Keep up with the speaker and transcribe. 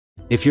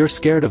If you're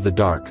scared of the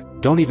dark,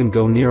 don't even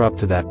go near up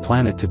to that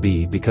planet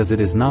 2b because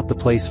it is not the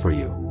place for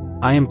you.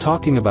 I am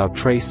talking about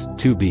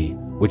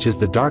Trace-2b, which is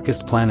the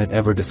darkest planet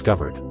ever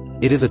discovered.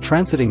 It is a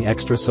transiting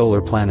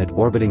extrasolar planet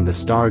orbiting the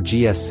star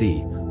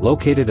GSC,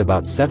 located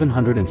about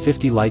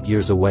 750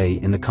 light-years away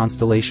in the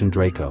constellation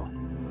Draco.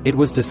 It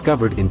was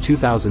discovered in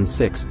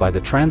 2006 by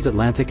the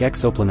Trans-Atlantic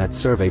Exoplanet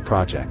Survey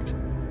project.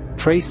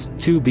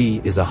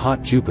 Trace-2b is a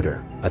hot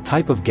Jupiter, a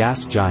type of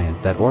gas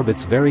giant that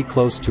orbits very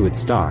close to its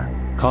star,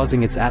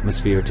 causing its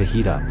atmosphere to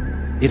heat up.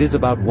 It is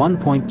about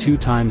 1.2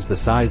 times the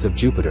size of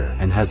Jupiter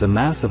and has a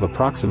mass of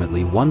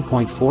approximately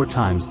 1.4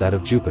 times that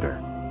of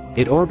Jupiter.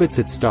 It orbits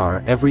its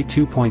star every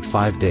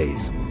 2.5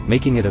 days,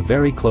 making it a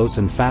very close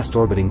and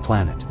fast-orbiting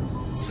planet.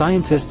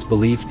 Scientists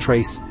believe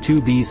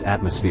Trace-2b's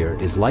atmosphere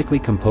is likely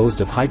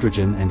composed of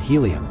hydrogen and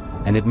helium,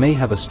 and it may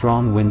have a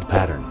strong wind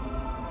pattern.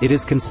 It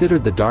is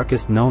considered the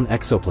darkest known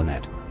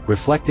exoplanet,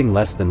 reflecting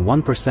less than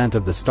 1%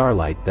 of the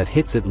starlight that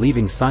hits it,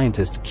 leaving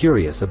scientists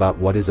curious about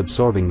what is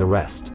absorbing the rest.